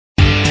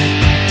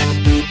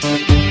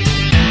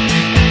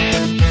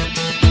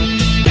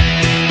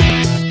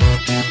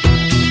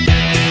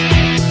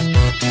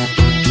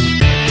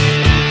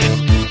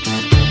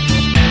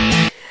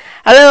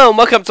and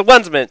welcome to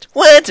Wonderment.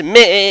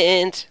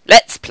 Wonderment.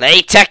 Let's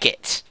play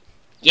Tekkit.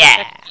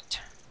 Yeah,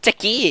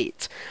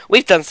 Tekkit.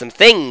 We've done some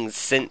things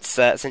since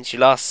you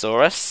last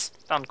saw us.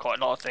 Done quite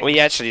a lot of things. We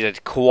actually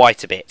did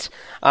quite a bit.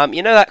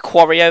 You know that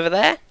quarry over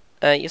there?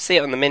 You'll see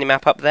it on the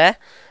minimap up there.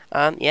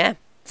 Yeah,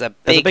 it's a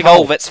big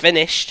hole that's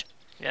finished.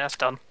 Yeah, that's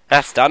done.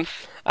 That's done.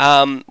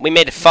 We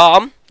made a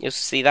farm. You'll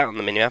see that on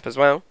the minimap as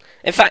well.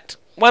 In fact,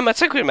 why am I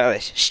talking about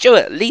this?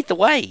 Stuart, lead the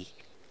way.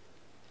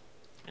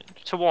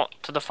 To what?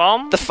 To the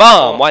farm? The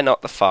farm. Why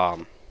not the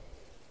farm?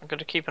 I'm going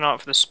to keep an eye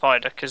out for the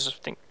spider, because I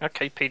think...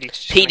 Okay,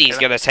 PD's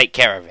going to take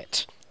care of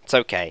it. It's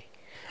okay.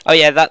 Oh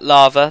yeah, that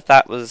lava,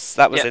 that was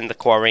in the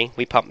quarry.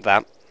 We pumped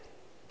that.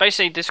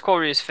 Basically, this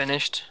quarry is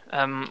finished.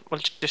 We'll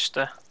just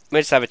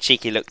have a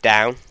cheeky look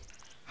down.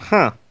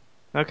 Huh.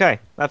 Okay,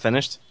 that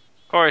finished.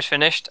 Quarry's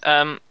finished.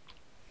 Farm.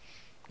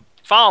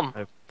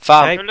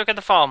 Farm. Go look at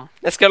the farm.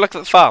 Let's go look at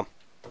the farm.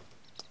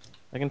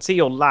 I can see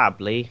your lab,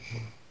 Lee.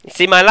 You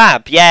see my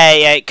lab? Yeah,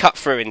 it cut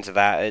through into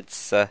that.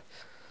 It's a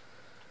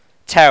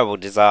terrible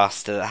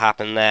disaster that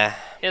happened there.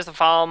 Here's the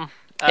farm.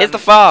 Here's the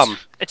farm.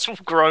 It's all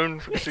grown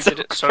because we did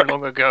it so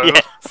long ago.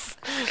 Yes.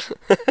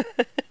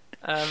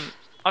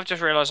 I've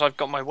just realised I've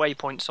got my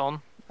waypoints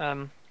on.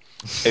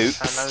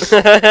 Oops.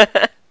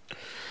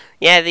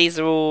 Yeah, these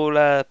are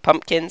all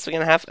pumpkins we're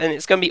going to have, and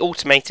it's going to be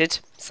automated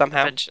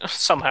somehow.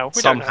 Somehow.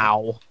 We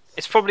Somehow. Don't know.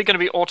 It's probably going to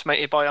be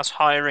automated by us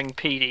hiring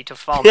PD to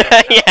farm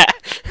it.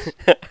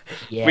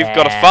 Yeah. We've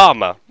got a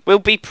farmer. We'll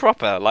be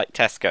proper, like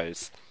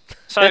Tesco's.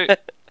 So,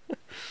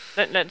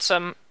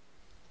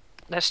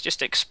 let's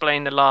just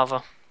explain the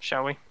lava,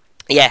 shall we?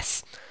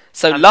 Yes.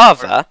 So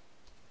lava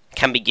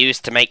can be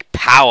used to make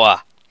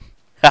power.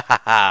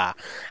 And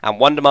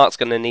Wondermart's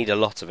going to need a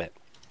lot of it.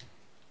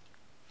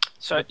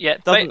 So yeah,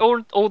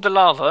 all the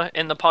lava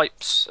in the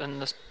pipes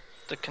and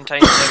the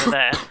containers over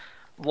there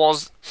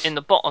was in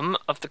the bottom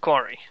of the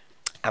quarry.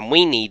 And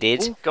we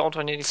needed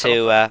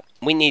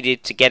we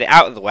needed to get it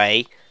out of the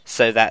way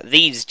so that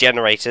these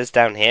generators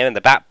down here in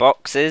the back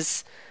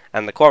boxes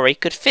and the quarry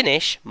could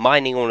finish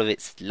mining all of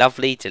its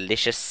lovely,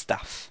 delicious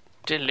stuff.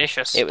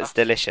 It was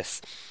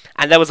delicious.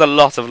 And there was a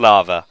lot of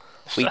lava.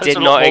 We did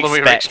not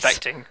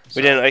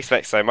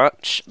expect so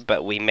much,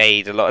 but we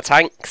made a lot of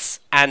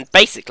tanks. And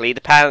basically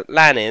the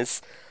plan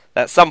is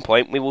that at some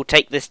point we will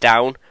take this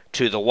down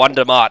to the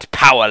Wondermart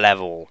power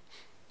level.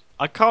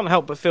 I can't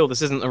help but feel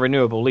this isn't a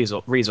renewable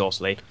resource,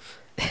 Lee.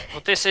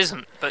 Well, this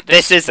isn't. But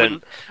this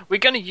isn't. We're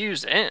going to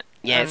use it.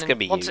 Yeah, it's going to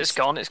be once used.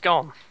 Once it's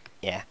gone.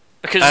 Yeah.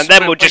 And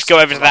then we'll just go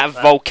over to that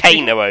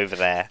volcano over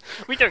there.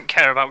 We don't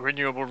care about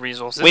renewable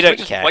resources. We don't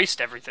just care. Waste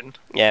everything.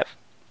 Yeah.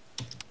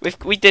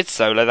 We did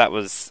solar. That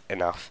was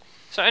enough.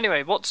 So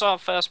anyway, what's our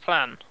first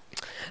plan?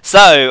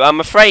 So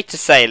I'm afraid to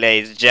say,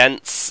 ladies and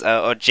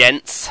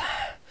gents,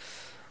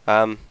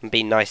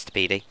 be nice to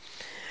PD.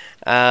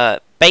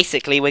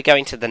 Basically, we're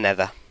going to the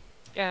Nether.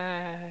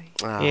 Yay!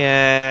 Oh.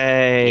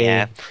 Yay!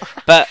 Yeah,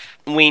 but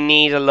we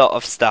need a lot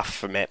of stuff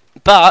from it.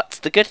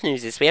 But the good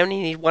news is we only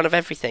need one of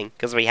everything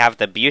because we have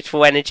the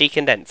beautiful energy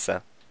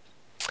condenser,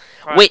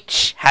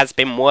 which has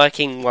been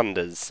working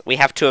wonders. We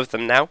have two of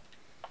them now.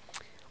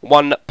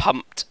 One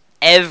pumped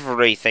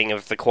everything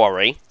of the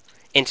quarry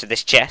into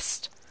this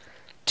chest,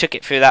 took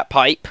it through that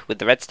pipe with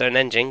the redstone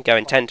engine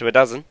going 10 to a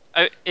dozen.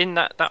 Oh, in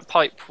that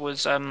pipe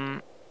was I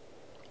can't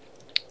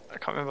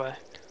remember.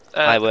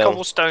 I will.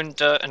 Cobblestone,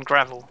 dirt, and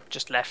gravel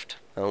just left.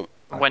 Oh,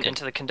 went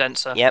into the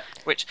condenser. Yep.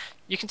 Which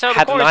you can tell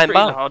the quarry's pretty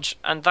large,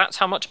 and that's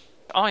how much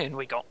iron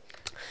we got.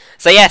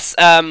 So yes,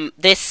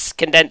 this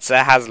condenser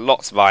has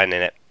lots of iron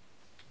in it,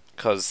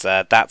 because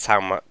that's how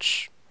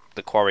much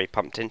the quarry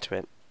pumped into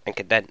it and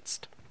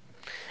condensed.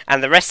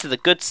 And the rest of the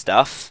good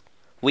stuff,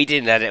 we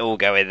didn't let it all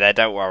go in there.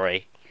 Don't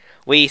worry,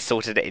 we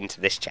sorted it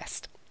into this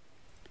chest.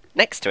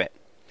 Next to it,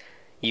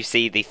 you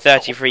see the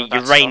 33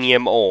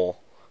 uranium ore.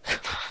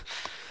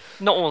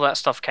 Not all that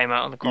stuff came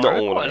out on the quarry. Not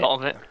all quite a lot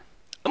of it.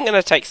 I'm going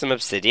to take some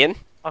obsidian.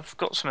 I've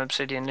got some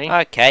obsidian, Lee.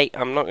 Okay,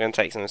 I'm not going to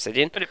take some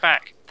obsidian. Put it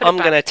back. I'm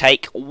going to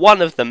take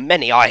one of the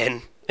many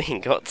iron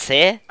ingots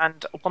here.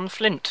 And one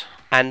flint.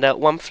 And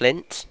one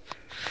flint.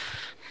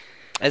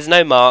 There's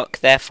no mark,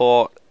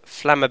 therefore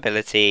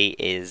flammability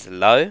is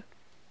low.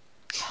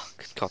 Oh,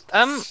 good God.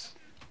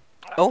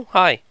 Oh,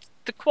 hi.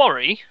 The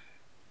quarry?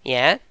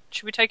 Yeah?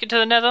 Should we take it to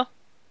the Nether?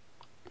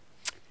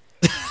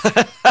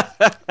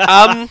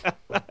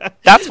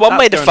 That's one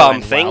way to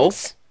farm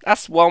things.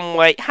 That's one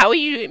way. How are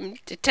you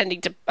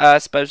intending to,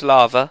 suppose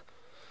lava?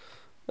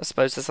 I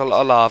suppose there's a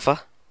lot of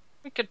lava.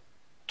 We could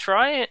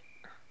try it.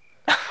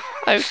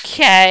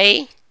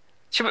 Okay.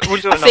 We'll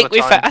do it another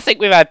time. I think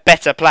we've had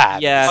better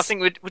plans. Yeah. I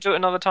think we'll do it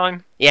another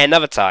time. Yeah,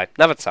 another time.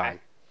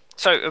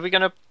 So, are we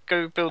going to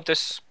go build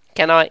this?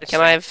 Can I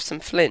have some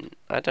flint?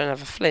 I don't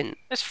have a flint.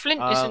 This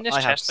flint is in this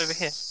chest over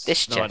here. This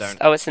chest? No, I don't.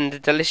 Oh, it's in the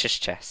delicious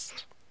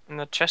chest. In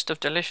the chest of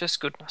delicious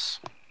goodness.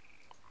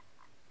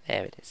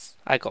 There it is.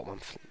 I got one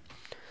flint.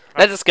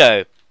 Let us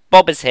go.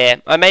 Bob is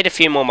here. I made a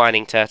few more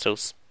mining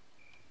turtles.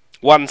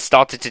 One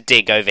started to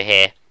dig over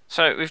here.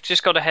 So we've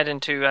just got to head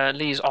into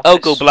Lee's office. Oh,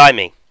 God,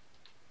 blimey.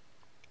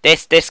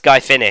 This guy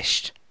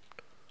finished.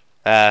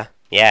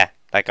 Yeah,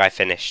 that guy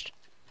finished.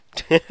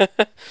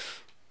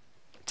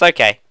 It's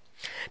okay.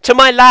 To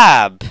my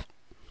lab!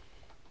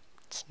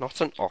 It's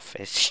not an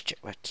office,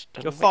 Stuart.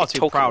 You're far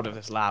too proud of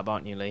this lab,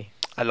 aren't you, Lee?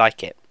 I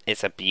like it.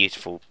 It's a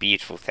beautiful,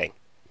 beautiful thing.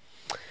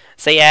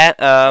 So yeah,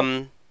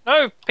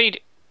 No,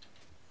 Pete.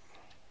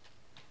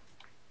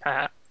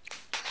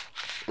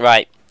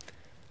 Right.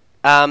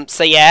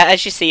 So yeah,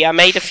 as you see, I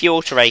made a few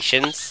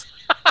alterations.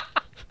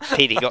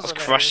 PD got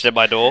crushed at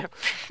my door.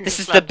 This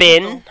is the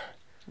bin.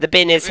 The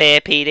bin is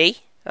here, PD.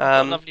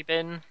 Lovely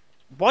bin.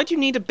 Why do you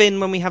need a bin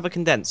when we have a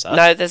condenser?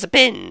 No, there's a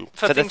bin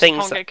for the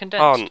things that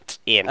aren't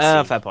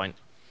ENC. Fair point.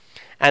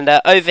 And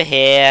over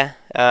here,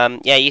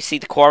 yeah, you see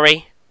the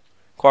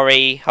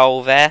quarry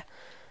hole there,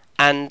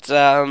 and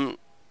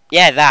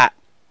yeah, that.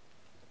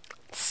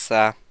 It's,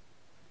 and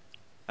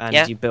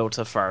yeah. you built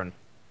a throne.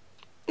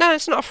 No,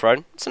 it's not a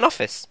throne. It's an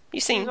office.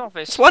 You seen?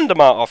 It's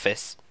Wondermart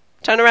office.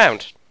 Turn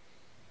around.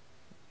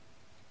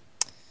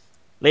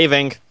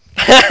 Leaving.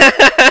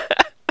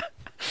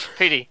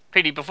 PD,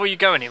 before you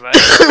go anywhere,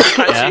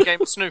 fancy a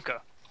game of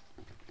snooker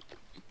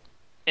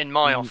in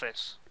my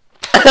office.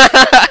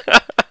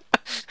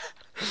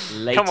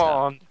 Later.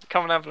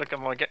 Come and have a look at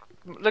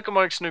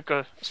my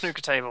snooker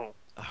table.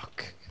 Oh,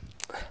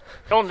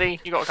 Go on, Lee,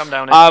 you got to come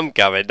down here. I'm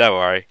coming. Don't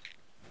worry.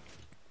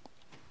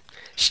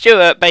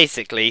 Stuart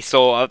basically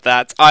saw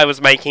that I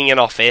was making an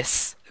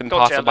office in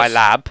part of my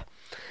lab,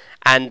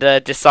 and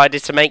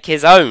decided to make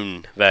his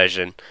own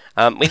version.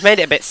 We've made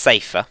it a bit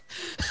safer.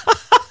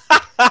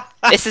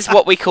 This is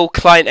what we call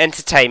client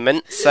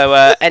entertainment. So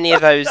any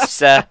of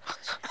those,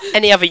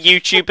 any other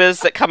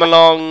YouTubers that come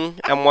along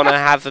and want to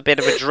have a bit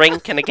of a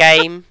drink and a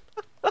game.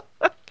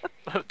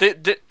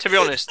 To be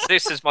honest,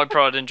 this is my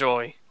pride and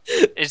joy.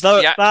 Is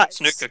the actual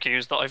snooker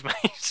cues that I've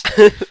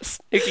made.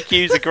 Snooker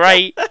cues are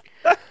great.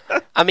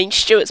 I mean,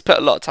 Stuart's put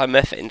a lot of time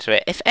and effort into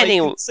it. If any,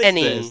 there's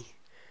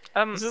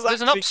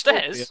an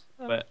upstairs.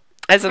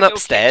 There's an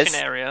upstairs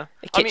kitchen area.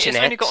 I mean, it's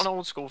only got an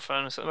old school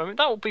furnace at the moment.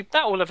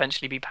 That will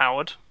eventually be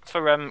powered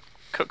for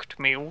cooked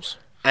meals.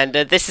 And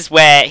this is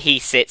where he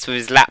sits with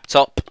his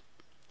laptop.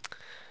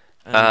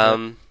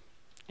 Yeah,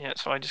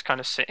 so I just kind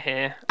of sit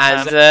here.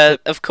 And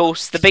of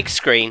course, the big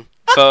screen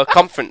for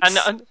conference.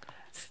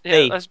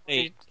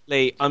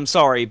 Lee, I'm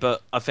sorry,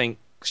 but I think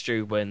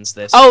Stu wins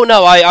this. Oh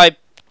no, I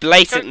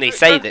blatantly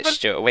say that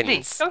Stuart wins.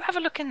 Lee, go have a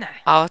look in there.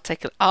 I'll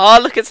take a. Oh,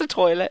 look, it's a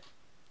toilet.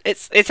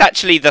 It's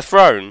actually the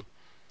throne.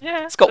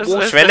 Yeah, it's got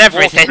water and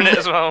everything water in it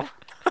as well.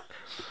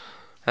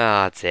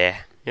 Oh dear,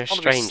 you're a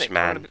strange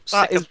man.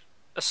 That is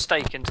a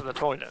steak into the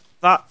toilet.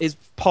 That is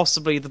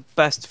possibly the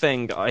best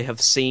thing I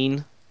have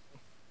seen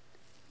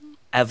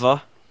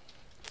ever.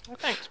 Well,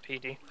 thanks,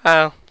 PD.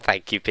 Oh,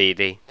 thank you,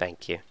 PD.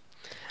 Thank you.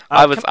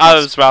 I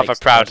was rather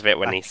proud of it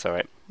when he saw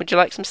it. Would you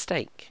like some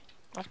steak?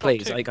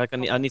 Please,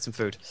 I need some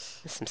food.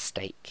 Some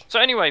steak. So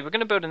anyway, we're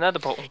going to build a nether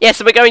portal. Yeah,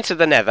 so we're going to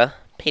the nether.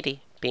 PD,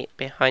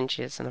 behind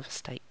you is another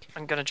steak.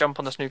 I'm going to jump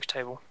on the snooker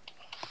table.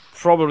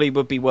 Probably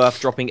would be worth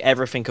dropping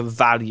everything of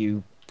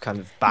value kind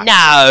of back.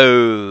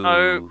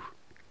 No!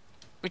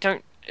 We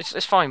don't...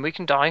 It's fine, we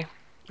can die.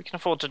 We can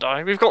afford to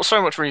die. We've got so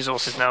much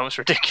resources now, it's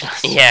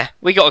ridiculous. Yeah,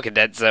 we got a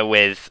condenser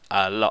with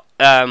a lot...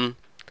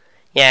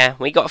 yeah,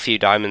 we got a few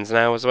diamonds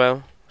now as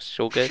well. It's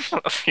all good.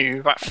 A few,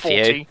 about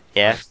 40. Few.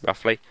 Yeah,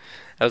 roughly.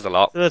 That was a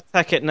lot. To the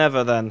Tekkit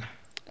Nether, then.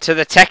 To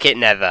the Tekkit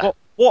Nether.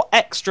 What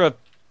extra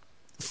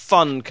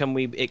fun can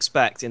we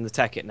expect in the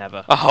Tekkit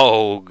Nether?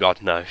 Oh,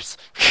 God knows.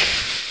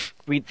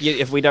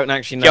 If we don't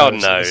actually know,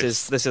 God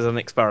knows. This is an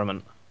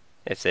experiment.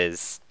 It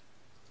is.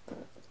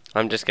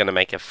 I'm just going to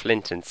make a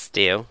flint and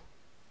steel.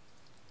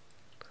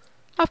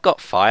 I've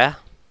got fire.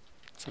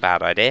 It's a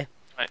bad idea.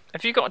 Right.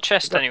 Have you got a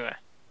chest anywhere?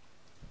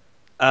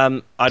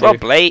 I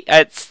Probably.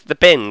 It's the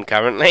bin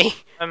currently.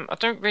 I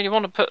don't really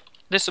want to put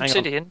this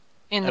obsidian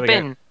in the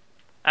bin.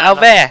 Oh,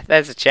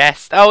 there's a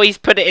chest. Oh, he's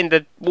put it in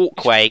the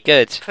walkway.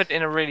 Good. Put it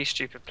in a really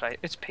stupid place.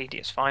 It's PD,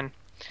 it's fine.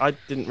 I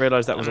didn't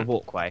realise that was a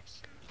walkway.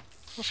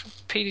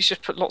 PD's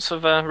just put lots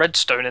of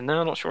redstone in there.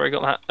 I'm not sure where he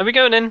got that. Are we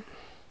going in?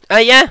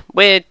 Yeah,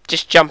 we're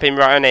just jumping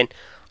right on in.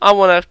 I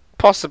want to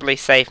possibly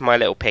save my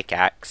little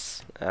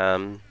pickaxe.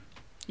 You're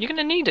going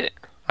to need it.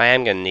 I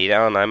am going to need it,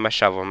 aren't I? My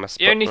shovel must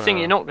be... The only thing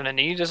you're not going to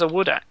need is a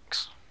wood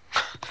axe.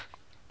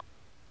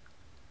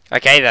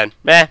 Okay then.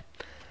 Yeah.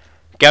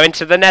 Go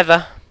into the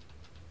nether.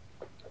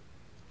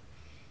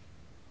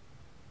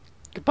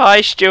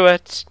 Goodbye,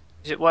 Stuart.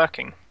 Is it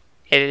working?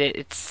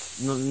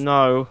 It's...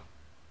 No.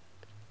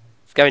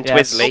 It's going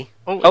twizzly.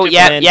 Oh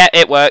yeah,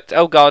 it worked.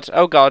 Oh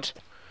god.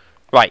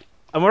 Right.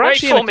 And we're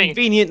actually in a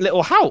convenient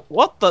little house.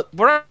 What the?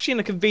 We're actually in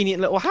a convenient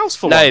little house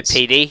for once. No,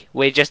 PD.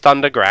 We're just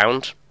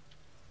underground.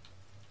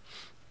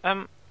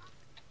 That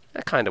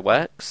kind of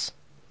works.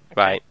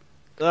 Okay.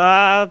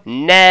 Right.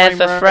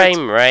 Nether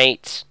frame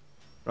rate.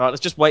 Right,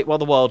 let's just wait while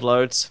the world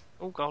loads.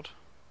 Oh god.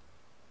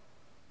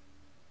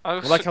 I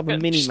like how the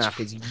mini-map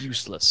is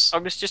useless. I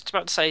was just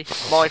about to say,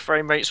 my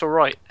frame rate's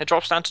alright. It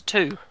drops down to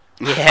 2.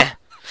 Yeah.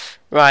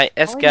 Right,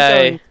 let's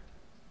go.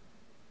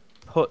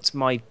 Put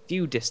my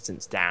view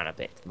distance down a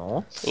bit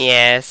more.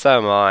 Yeah, so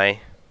am I.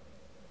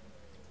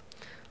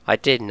 I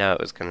did know it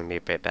was going to be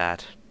a bit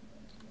bad.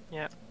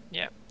 Yep.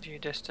 View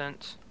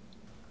distance.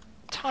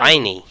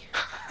 Tiny.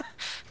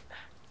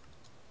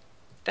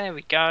 There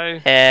we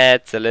go. Yeah,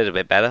 it's a little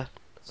bit better.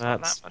 That's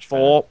that much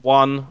 4,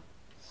 1.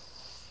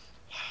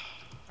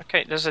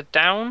 Okay, there's a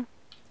down.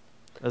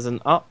 There's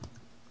an up.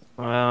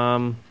 What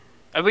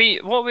are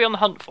we on the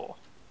hunt for?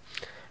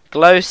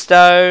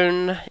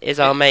 Glowstone is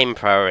our main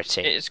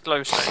priority. It is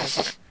glowstone,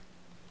 isn't it?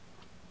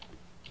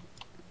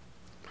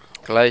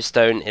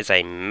 Glowstone is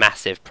a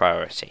massive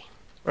priority.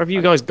 Where have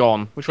you guys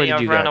gone? Which way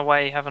did you go? I ran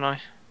away, haven't I?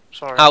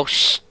 Sorry. Oh,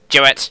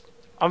 Stuart.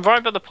 I'm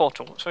right by the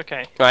portal. It's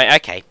okay. Right,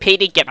 okay.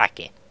 PD, get back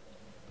here.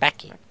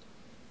 Back here.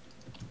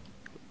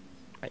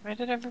 Where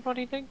did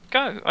everybody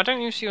go? I don't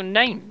even see your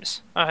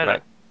names. Oh, hello.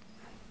 Right.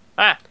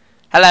 Ah.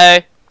 Hello.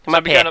 Come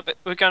up here.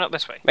 We're going up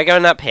this way. We're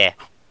going up here.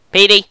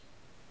 PD.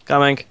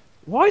 Coming.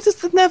 Why does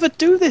the Nether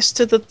do this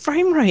to the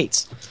frame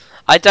rate?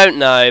 I don't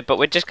know, but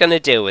we're just going to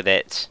deal with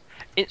it.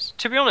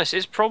 To be honest,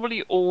 it's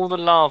probably all the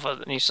lava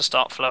that needs to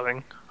start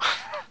flowing.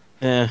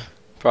 Yeah.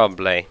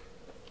 Probably.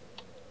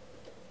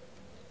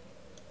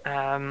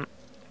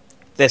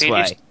 This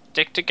way.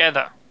 Stick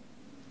together.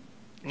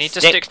 You need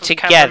to Stick stick with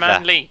together.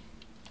 Cameraman Lee.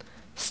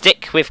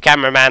 Stick with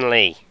Cameraman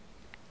Lee.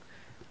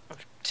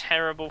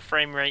 Terrible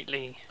frame rate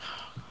Lee.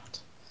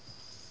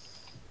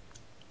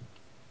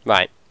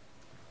 Right.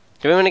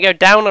 Do we want to go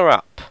down or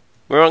up?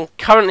 We're on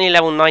currently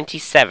level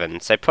 97,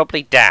 so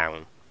probably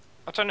down.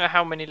 I don't know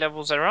how many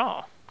levels there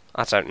are.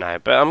 I don't know,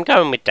 but I'm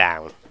going with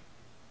down.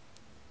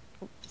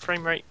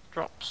 Frame rate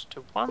drops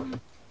to 1.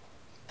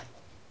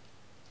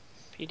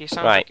 PD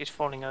sounds Right. like he's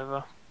falling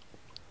over.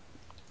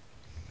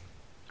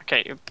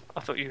 Okay, I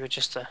thought you were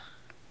just a...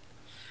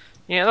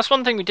 Yeah, that's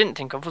one thing we didn't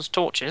think of, was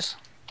torches.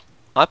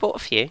 I bought a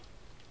few.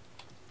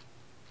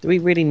 Do we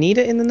really need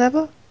it in the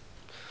Nether?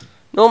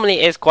 Normally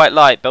it is quite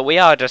light, but we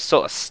are just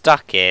sort of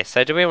stuck here,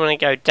 so do we want to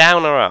go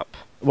down or up?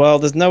 Well,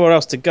 there's nowhere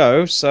else to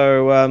go,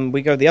 so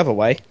we go the other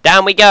way.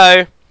 Down we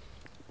go!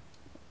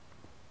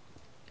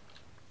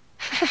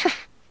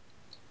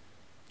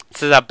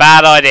 This is a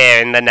bad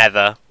idea in the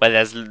Nether, where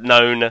there's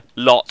known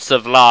lots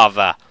of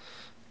lava.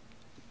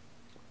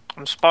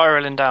 I'm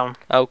spiralling down.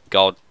 Oh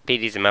god,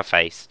 PD's in my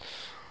face.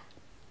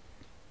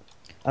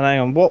 And hang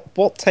on,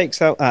 what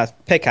takes out...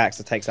 pickaxe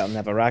that takes out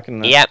Netherrack,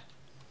 isn't it? Yep.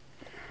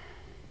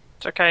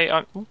 It's okay,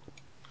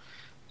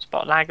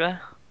 spot lag there.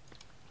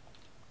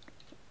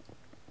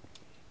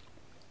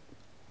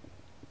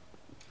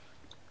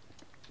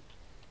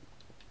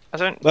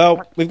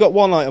 Well, we've got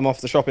one item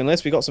off the shopping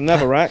list. We've got some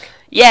Netherrack.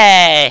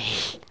 Yay!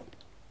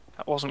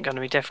 That wasn't going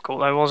to be difficult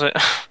though, was it?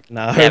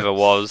 No. Never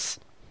was.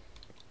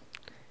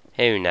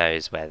 Who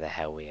knows where the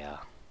hell we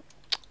are.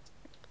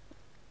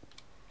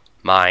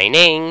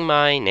 Mining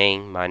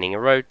a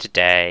road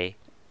today.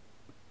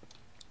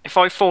 If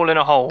I fall in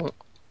a hole...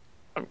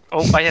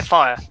 Oh, I hear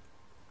fire.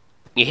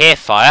 You hear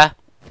fire?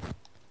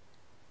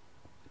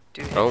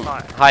 Do you hear Oh,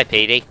 fire? hi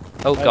PD.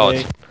 Oh Hi, god.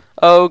 Lee.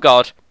 Oh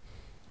god.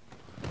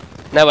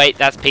 No wait,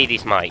 that's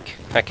PD's mic.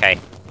 Okay.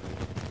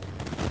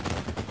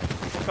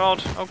 Oh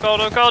god, oh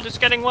god, oh god, it's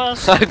getting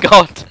worse. Oh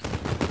god.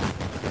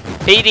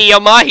 PD,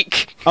 your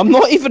mic! I'm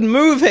not even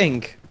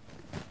moving!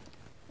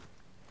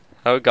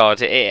 Oh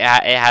god, it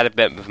had a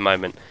bit of a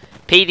moment.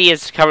 PD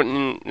has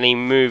currently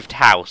moved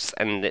house,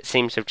 and it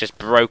seems to have just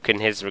broken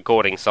his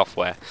recording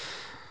software.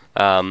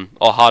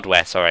 Or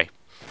hardware, sorry.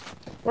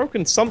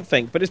 Broken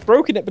something, but it's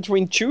broken it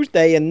between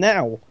Tuesday and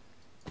now.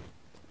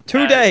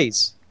 2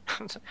 days!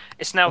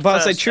 It's now But I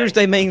Thursday. say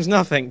Tuesday means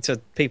nothing to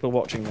people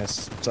watching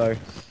this, so...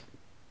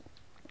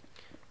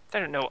 They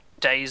don't know what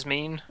days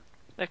mean.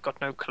 They've got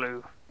no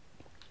clue.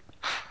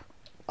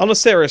 On a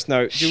serious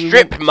note, do we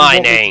Strip want me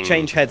mining. to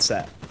change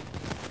headset?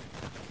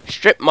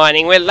 Strip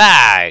mining with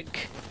lag.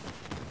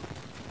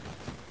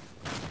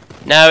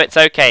 No, it's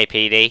okay,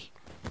 PD.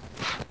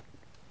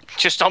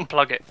 Just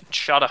unplug it.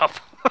 Shut up.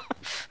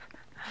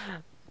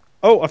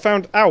 Oh, I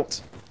found out!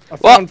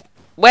 What?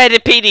 Where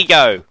did PD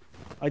go?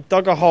 I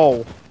dug a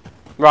hole.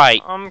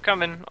 Right. I'm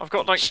coming. I've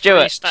got like 3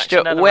 Stuart, stacks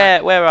of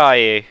netherrack. where are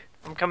you?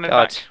 I'm coming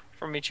God. back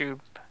from my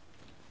tube.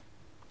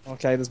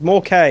 Okay, there's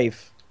more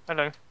cave.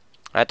 Hello.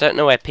 I don't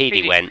know where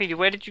PD went. PD,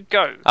 where did you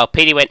go? Oh,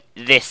 PD went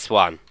this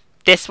one.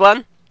 This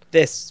one?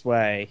 This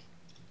way.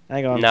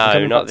 Hang on. No, I'm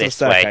coming not back to the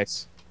this way.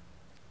 staircase.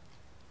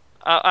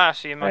 I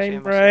see him, I see Frame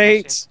him, I see him,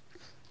 rate.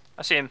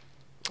 I see him.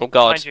 Oh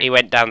god, Behind you. he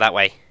went down that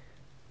way.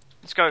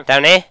 Let's go.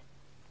 Down here?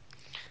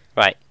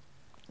 Right.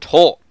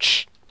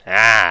 Torch.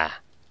 Ah.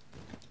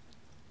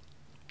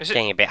 Is it...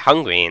 Getting a bit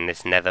hungry in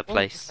this nether Oh,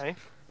 place. okay.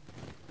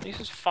 At least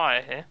there's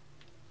fire here.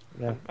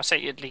 Yeah. I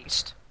say at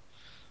least.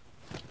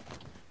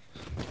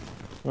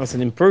 That's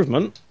an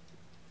improvement.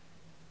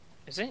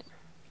 Is it?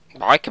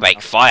 I can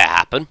make fire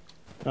happen.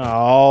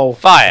 Oh.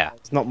 Fire.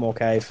 It's not more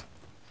cave.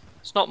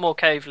 It's not more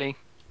cavely.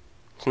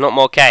 It's not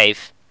more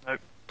cave. Nope.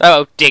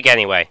 Oh, dig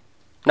anyway.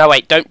 No,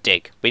 wait, don't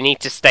dig. We need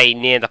to stay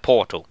near the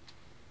portal.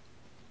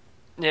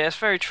 Yeah, it's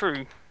very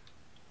true.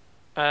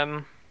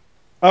 Oh,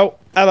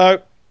 hello.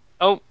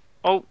 Oh.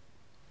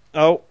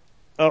 Oh.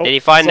 Did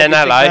you find an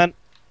Zombie ally? pigman.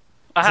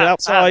 Is it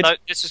outside? No,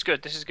 this is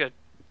good, this is good.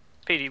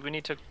 PD, we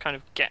need to kind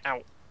of get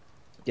out.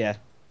 Yeah.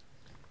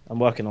 I'm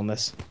working on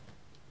this.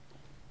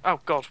 Oh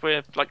god,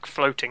 we're like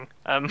floating.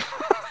 What?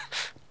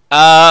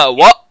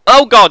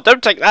 Oh god,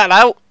 don't take that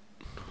out!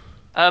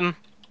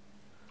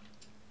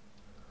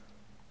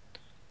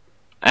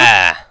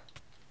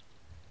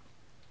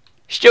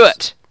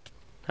 Stuart!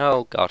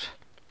 Oh god.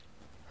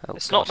 Oh,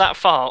 it's god. not that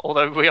far,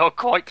 although we are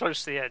quite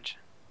close to the edge.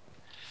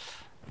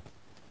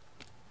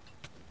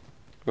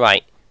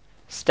 Right.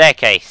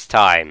 Staircase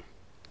time.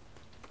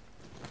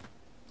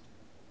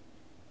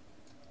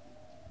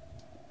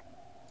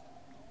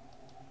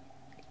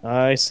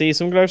 I see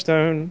some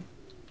glowstone.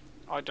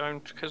 I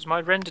don't, because my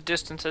render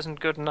distance isn't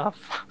good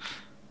enough.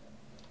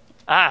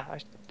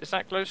 Is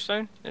that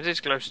glowstone? It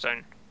is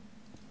glowstone.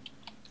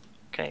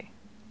 Okay.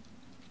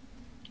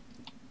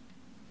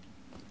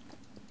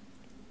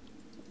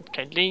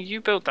 Okay, Lee,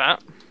 you build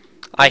that.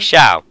 I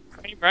shall.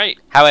 Right.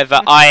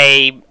 However,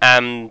 I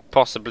am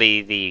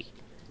possibly the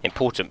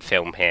important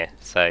film here,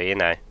 so you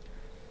know.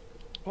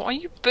 What are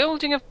you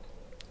building?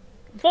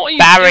 What are you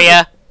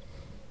Barrier.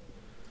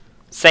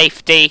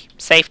 Safety.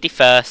 Safety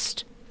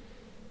first.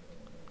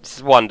 This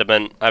is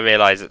Wonderment. I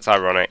realise it's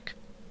ironic.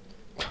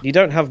 You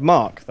don't have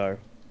Mark, though.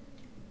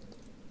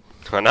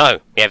 I know.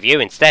 We have you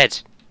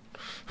instead.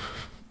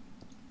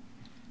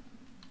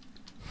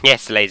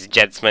 Yes, ladies and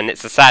gentlemen,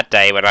 it's a sad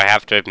day when I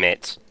have to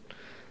admit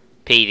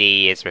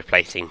PD is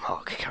replacing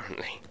Mark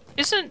currently.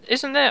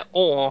 Isn't there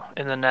ore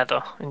in the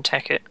Nether in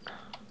Tekkit?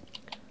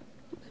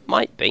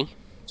 Might be.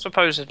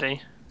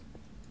 Supposedly.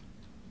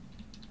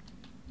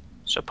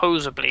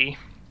 Supposedly.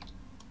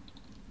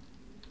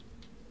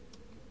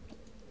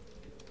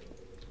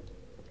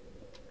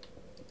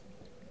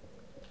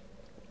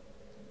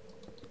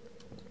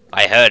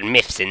 I heard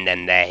myths in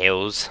them there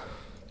hills.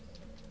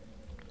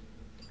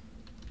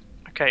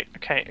 Okay.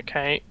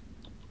 Hi,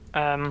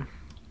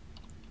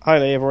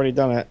 Lee, I've already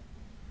done it.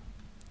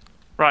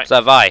 Right. So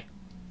have I.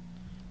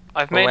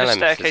 I've made a hello, Mr.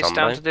 staircase down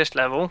Zombo. to this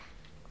level.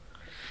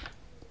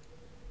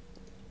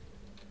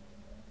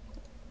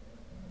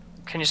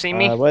 Can you see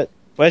me?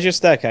 Where's your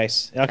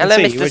staircase? I can Hello,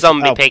 see you. Mr.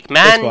 Zombie Oh, Pig this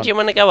Man. one. Do you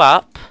want to go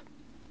up?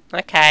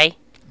 Okay.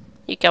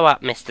 You go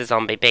up, Mr.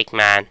 Zombie Pig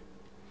Man.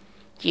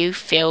 You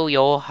fill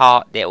your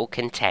heart little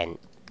content.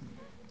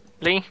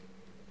 Lee,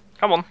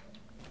 come on.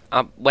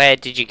 Where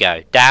did you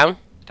go? Down?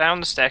 Down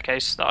the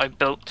staircase that I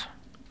built.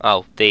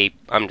 Oh,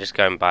 I'm just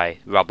going by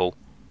rubble.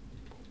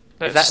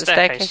 There's Is that a the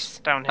staircase?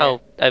 down here.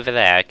 Oh, over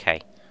there,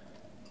 okay.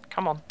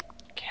 Come on.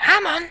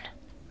 Come on.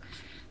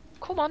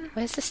 Come on.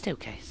 Where's the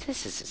staircase?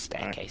 This is a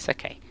staircase,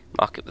 okay.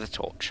 Mark it with a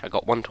torch. I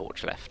got one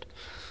torch left.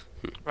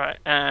 Right,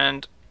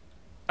 and...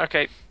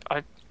 Okay,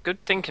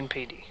 good thinking,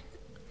 PD.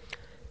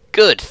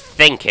 Good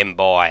thinking,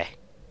 boy.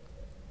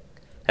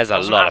 There's a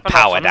Doesn't lot of happen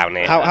power often. down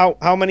here.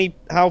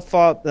 How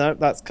far? No,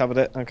 that's covered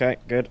it. Okay,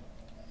 good.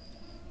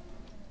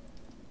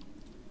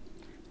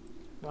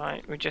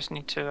 Right, we just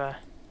need to...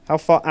 How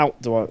far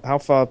how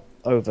far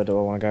over do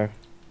I want to go?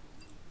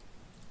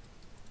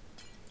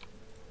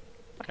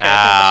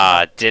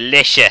 Ah,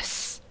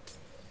 delicious.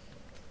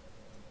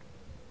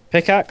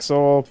 Pickaxe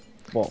or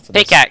what? For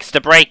this? Pickaxe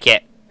to break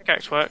it.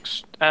 Pickaxe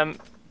works.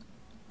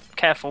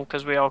 Careful,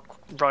 because we are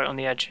right on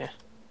the edge here.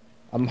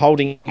 I'm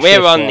holding. We're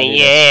shift on while I do the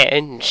this.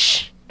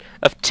 edge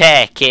of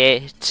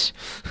Tekkit.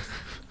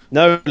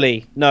 No,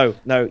 Lee. No.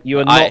 You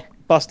are not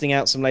busting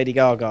out some Lady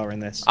Gaga in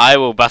this. I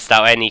will bust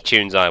out any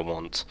tunes I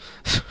want.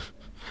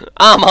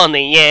 I'm on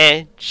the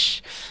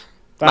edge.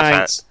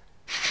 Thanks.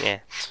 Yeah.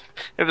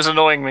 It was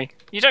annoying me.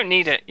 You don't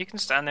need it. You can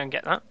stand there and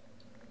get that.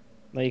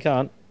 No, you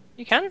can't.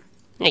 You can?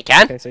 You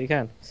can. Okay, so you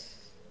can.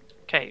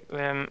 Okay,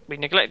 we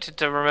neglected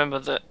to remember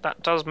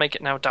that does make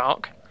it now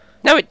dark.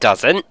 No, it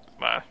doesn't.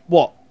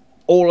 What?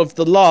 All of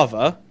the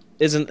lava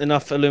isn't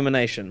enough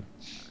illumination.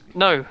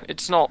 No,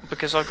 it's not,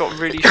 because I've got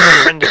really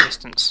short render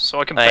distance, so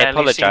I can I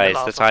barely see the apologise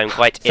lava. that I'm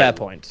quite Fair ill.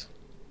 point.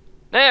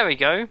 There we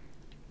go.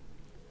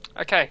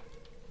 Okay.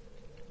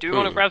 Do we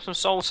want to grab some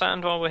soul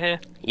sand while we're here?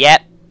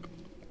 Yep.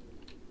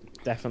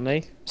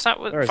 Definitely. Is that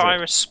with Where is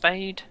fire it? a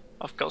spade?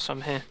 I've got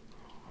some here.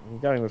 I'm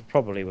going with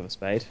probably with a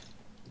spade.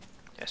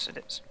 Yes,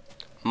 it is.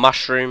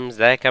 Mushrooms,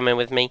 they're coming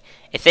with me.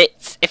 If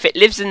it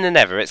lives in the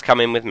Nether, it's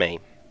coming with me.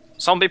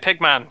 Zombie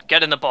Pigman,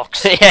 get in the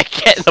box. Yeah,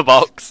 get in the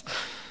box.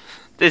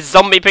 This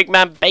zombie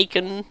pigman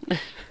bacon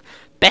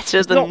better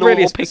It's than not normal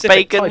really a pig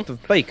specific bacon. type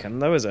of bacon,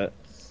 though, is it?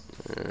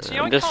 See,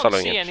 I'm I just can't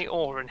following see it. any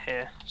ore in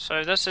here,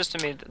 so that says to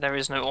me that there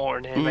is no ore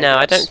in here. Maybe No,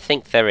 I that's- don't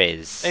think there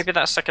is. Maybe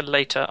that's like a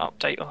later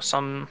update or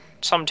some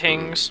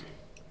things.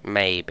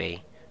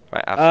 Maybe.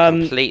 Right, I've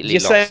completely you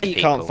say lost you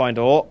people. can't find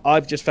ore.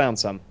 I've just found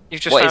some.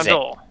 You've just What is found it?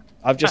 ore.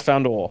 I've just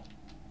found ore.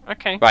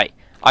 Okay. Right,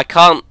 I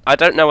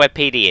don't know where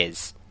PD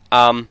is.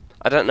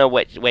 I don't know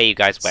where you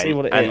guys went, See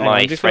what it and is.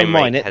 my I'm just going to frame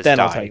mine rate it, has then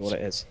died. I'll tell you what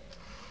it is.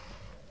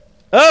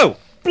 Oh!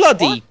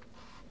 Bloody!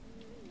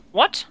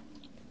 What?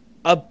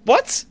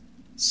 What?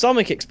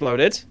 Something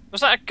exploded.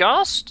 Was that a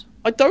ghast?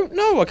 I don't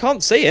know. I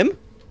can't see him.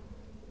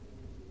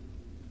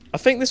 I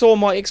think this ore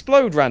might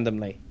explode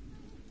randomly.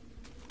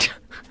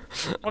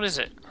 What is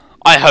it?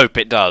 I hope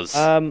it does.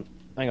 Hang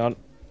on.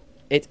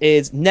 It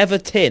is Nether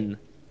tin.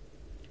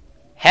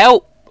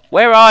 Help!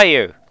 Where are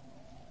you?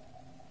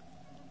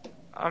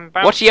 I'm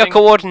bouncing. What are your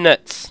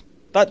coordinates?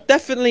 That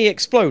definitely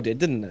exploded,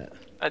 didn't it?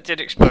 It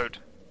did explode.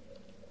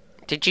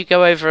 Did you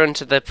go over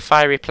into the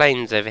fiery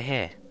plains over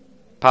here?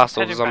 Past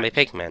all the zombie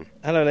pigmen?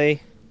 Hello, Lee.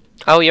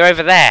 Oh, you're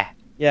over there.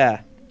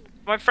 Yeah.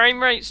 My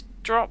frame rate's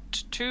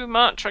dropped too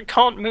much. I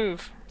can't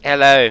move.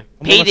 Hello. I'm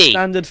on a PD.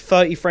 standard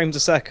 30 frames a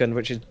second,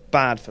 which is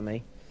bad for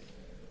me.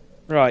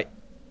 Right.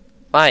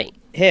 Right.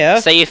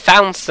 Here. So you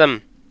found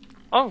some...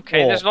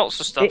 Okay, there's lots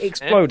of stuff. It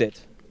exploded.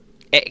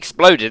 It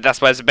exploded, that's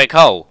why there's a big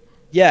hole.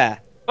 Yeah.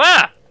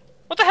 Ah!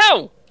 What the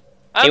hell?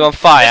 You on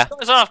fire?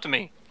 This guy's after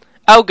me.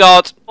 Oh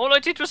god. All I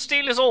did was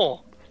steal his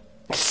ore.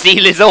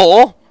 Steal his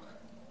ore?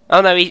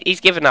 Oh no,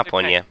 he's given up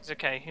on you. He's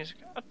okay.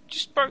 I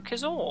just broke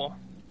his ore.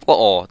 What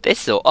ore?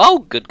 This ore? Oh,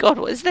 good god,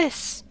 what is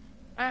this?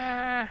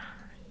 Yeah,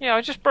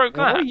 I just broke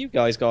Well, that. where are you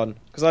guys gone?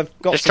 Because I've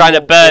got Just some trying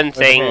to more burn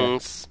over here.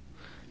 things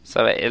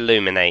so it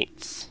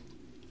illuminates.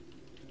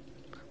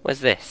 What's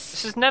this?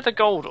 This is nether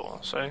gold ore,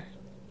 so...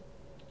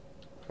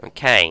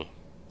 Okay.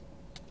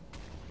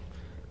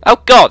 Oh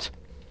god!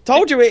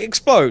 Told you it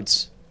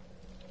explodes.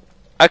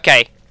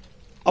 Okay.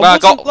 I Well,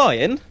 wasn't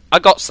lying. I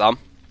got some.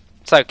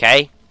 It's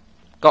okay.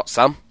 Got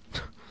some.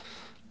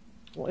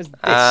 What is this?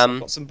 I've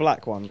got some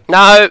black one.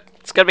 No!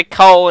 It's gonna be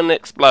coal and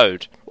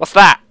explode. What's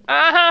that?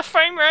 Aha,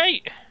 frame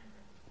rate!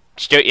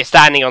 Stuart, you're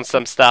standing on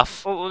some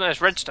stuff. Oh,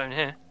 there's redstone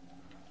here.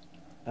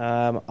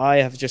 I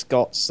have just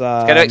got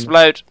some... It's gonna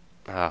explode.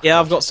 Oh, Yeah, God.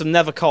 I've got some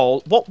nether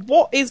coal.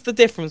 What is the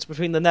difference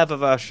between the nether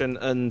version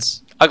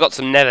and... I got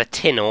some nether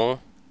tin ore.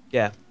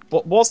 Yeah.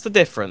 What's the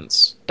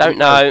difference? Don't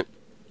know.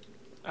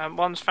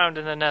 One's found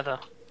in the nether.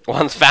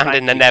 One's found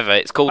in the nether.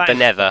 It's called the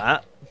nether.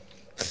 That.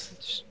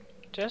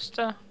 Just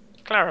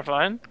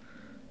clarifying.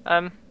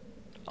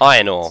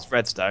 Iron ore. It's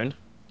redstone.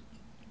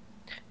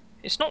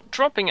 It's not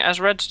dropping it as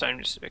redstone,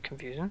 which is a bit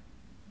confusing.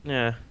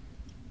 Yeah.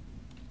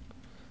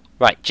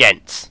 Right,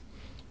 gents.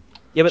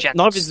 Yeah, but Gents.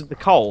 neither is the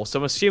coal, so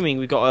I'm assuming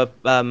we got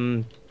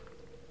a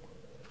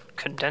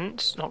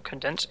Condense? Not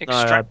condense.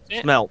 Extract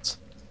it. smelt.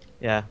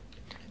 Yeah.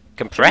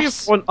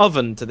 Compress One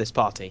oven to this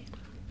party.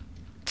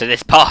 to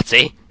this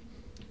party.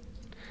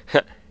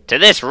 To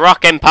this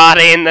rockin'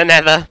 party in the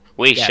nether.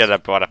 We Yes. should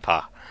have brought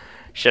a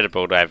Should have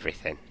brought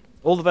everything.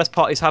 All the best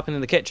parties happen in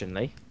the kitchen,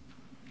 Lee.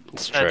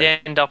 It's true. They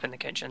end up in the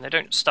kitchen. They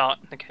don't start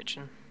in the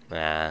kitchen.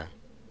 Nah.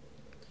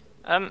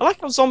 I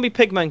like how zombie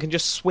pigmen can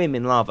just swim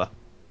in lava.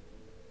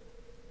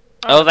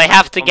 Oh, they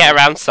have to get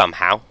around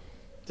somehow.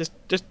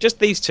 Just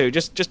these two,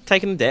 just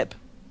taking a dip.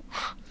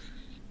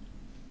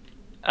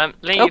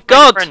 Lee, Oh, you've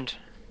got a God! friend.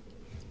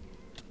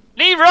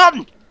 Lee,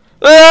 run!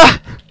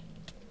 Ah!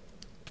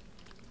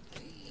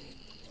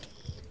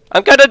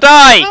 I'm gonna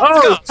die!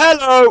 Oh,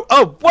 hello!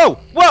 Oh, whoa,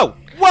 whoa,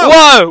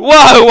 whoa! Whoa,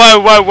 whoa, whoa,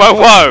 whoa, whoa,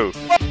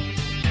 whoa!